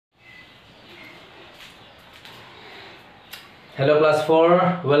Hello class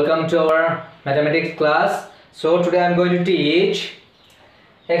 4, welcome to our mathematics class. So today I am going to teach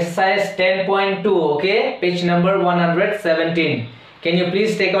exercise 10.2, okay, page number 117. Can you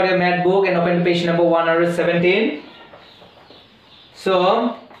please take out your math book and open to page number 117.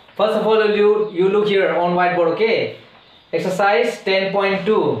 So first of all you look here on whiteboard, okay. Exercise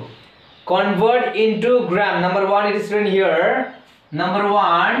 10.2, convert into gram. Number 1 it is written here. Number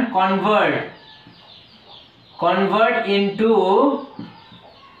 1, convert into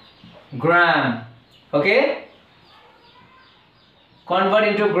gram, okay, convert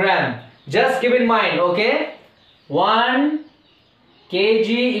into gram. Just keep in mind, okay, 1 kg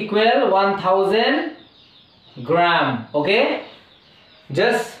equal 1000 gram, okay,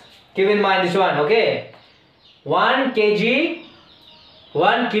 just keep in mind this one, okay. 1 kg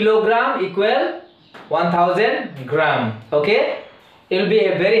 1 kilogram equal 1000 gram, okay. It will be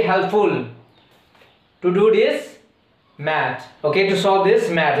very helpful to do this math, okay, to solve this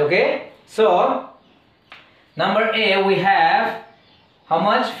math, okay. So number A, we have how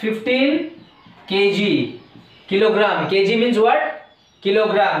much? 15 kg. Kilogram, kg means what?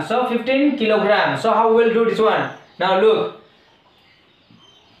 Kilogram. So 15 kilogram. So how we will do this one? Now look,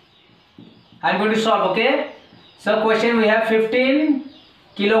 I am going to solve, okay. So question, we have 15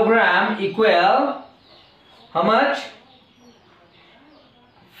 kilogram equal how much?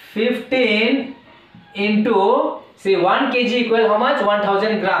 15 into, see, 1 kg equal how much?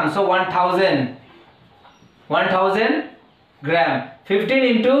 1000 grams. So 1000 gram. 15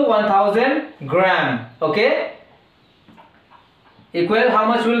 into 1000 gram, okay, equal how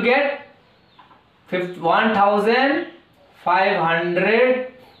much we'll get?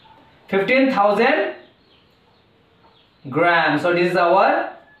 15,000 grams. So this is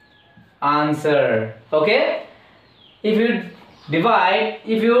our answer, okay. If you divide,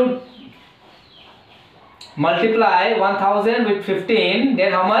 if you multiply 1000 with 15,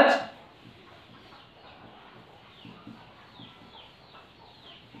 then how much?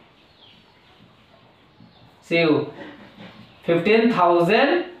 See,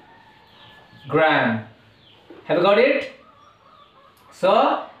 15,000 gram. Have you got it?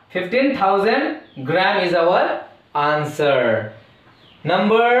 So 15,000 gram is our answer.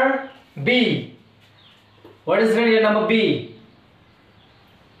 Number B. What is written here? Number B.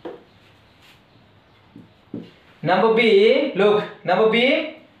 Number B, look, number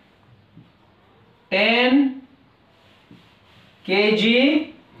B, 10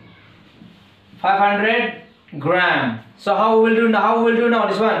 kg 500 gram. So how we will do now? How we will do now?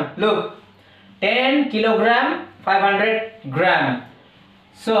 This one, look, 10 kilogram 500 gram.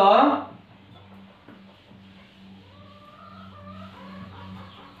 So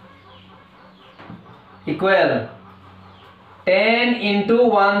equal 10 into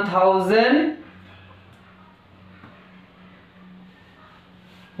 1000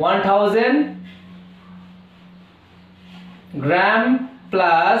 gram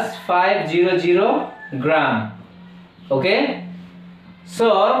plus 500 gram, okay.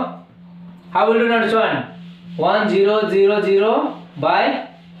 So how will you do this one? 1000 by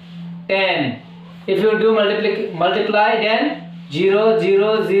 10. If you do multiply, then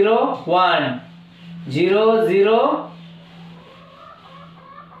 0001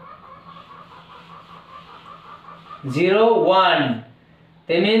 0001.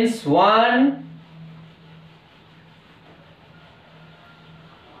 That means 1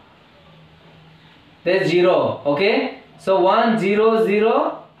 there's 0, okay. So 1000,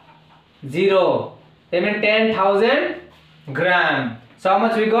 that means 10,000 gram. So how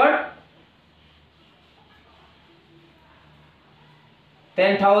much we got?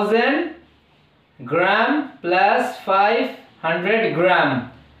 10,000 gram plus 500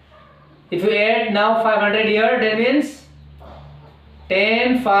 gram. If you add now 500 here, that means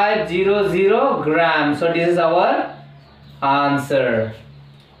 10,500 grams. So this is our answer.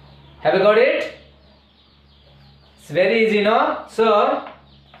 Have you got it? It's very easy, no? So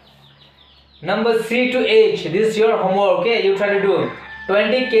number C to H, this is your homework, okay. You try to do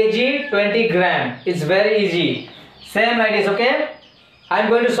 20 kg 20 gram. It's very easy. Same like this, okay. I'm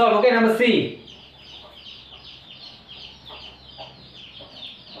going to solve, okay. Number C.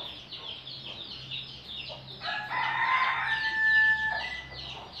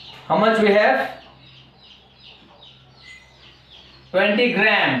 How much we have? 20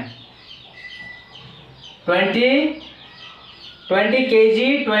 gram. 20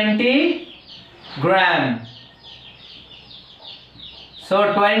 kg 20 gram.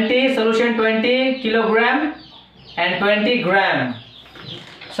 So 20 solution 20 kilogram and 20 gram.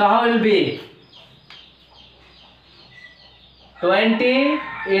 So how will be? 20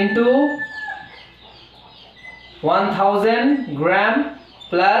 into 1000 gram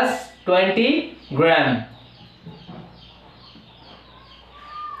plus 20 gram.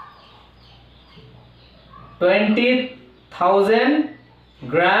 20,000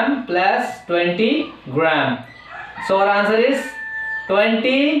 gram plus 20 gram. So our answer is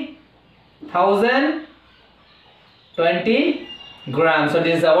 20,000 20 gram. So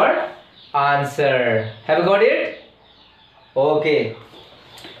this is our answer. Have you got it? Okay.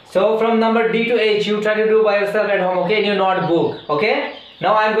 So from number D to H you try to do by yourself at home, okay, in your notebook. Okay.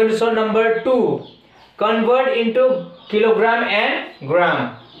 Now I am going to show number 2. Convert into kilogram and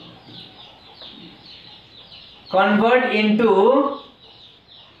gram. Convert into,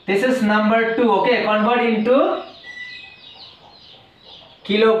 this is number 2, okay, convert into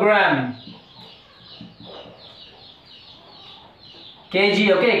kilogram,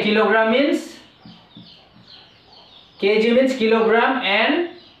 kg, okay, kilogram means, kg means kilogram and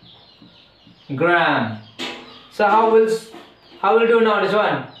gram. So how will do now this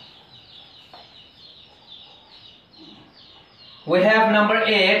one? We have number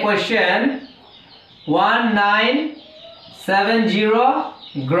A, question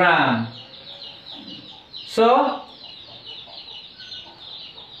 1970 gram. So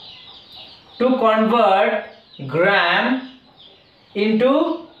to convert gram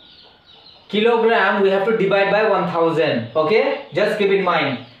into kilogram we have to divide by 1000. Okay, just keep in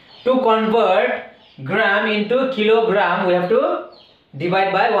mind, to convert gram into kilogram we have to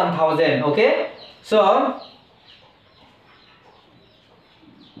divide by 1000. Okay, so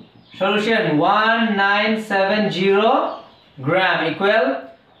solution 1970 gram equal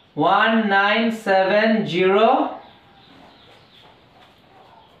 1970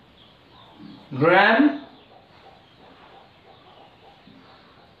 gram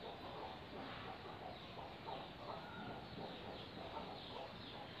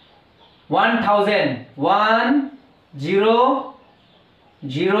one thousand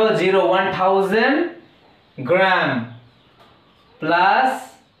 1000 gram plus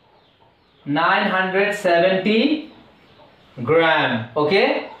 970 gram,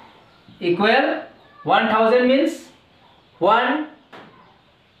 okay, equal 1000 means 1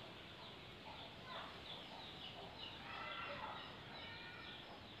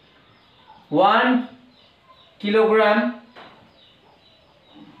 kilogram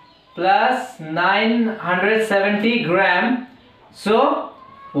plus 970 gram, so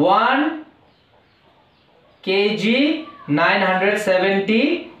 1 kg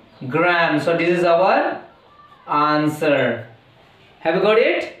 970 gram. So this is our answer. Have you got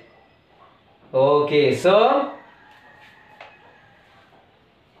it? Okay, so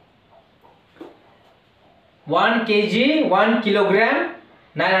 1 kg 1 kilogram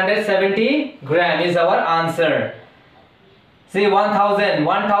 970 gram is our answer. See,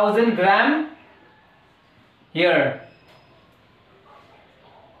 1000 gram here.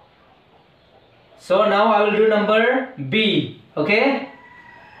 So now I will do number B. Okay,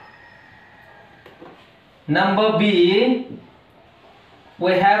 number B,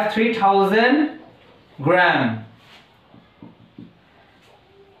 we have 3000 gram.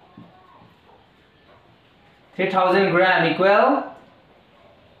 3000 gram equal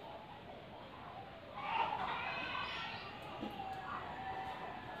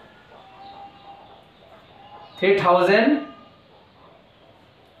 3000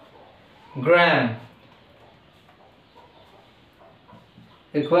 gram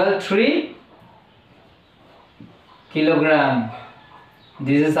equal 3 kilogram.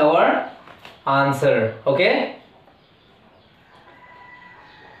 This is our answer. Okay,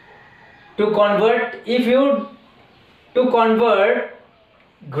 to convert, to convert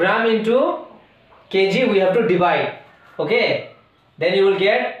gram into kg we have to divide. Okay, then you will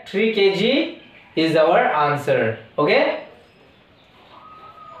get 3 kg is our answer. Okay,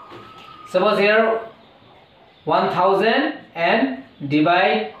 suppose here 1000 and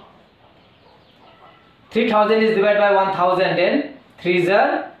divide 3000 is divided by 1000, then 3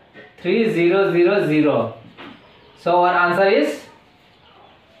 are 3000. So our answer is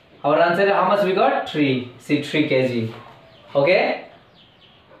how much we got? 3. See, 3 kg. Okay,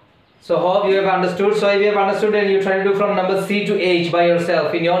 so hope you have understood. So if you have understood, then you try to do from number C to H by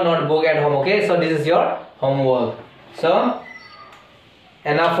yourself in your notebook at home. Okay, so this is your homework. So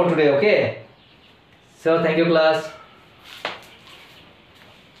enough for today. Okay, so thank you class.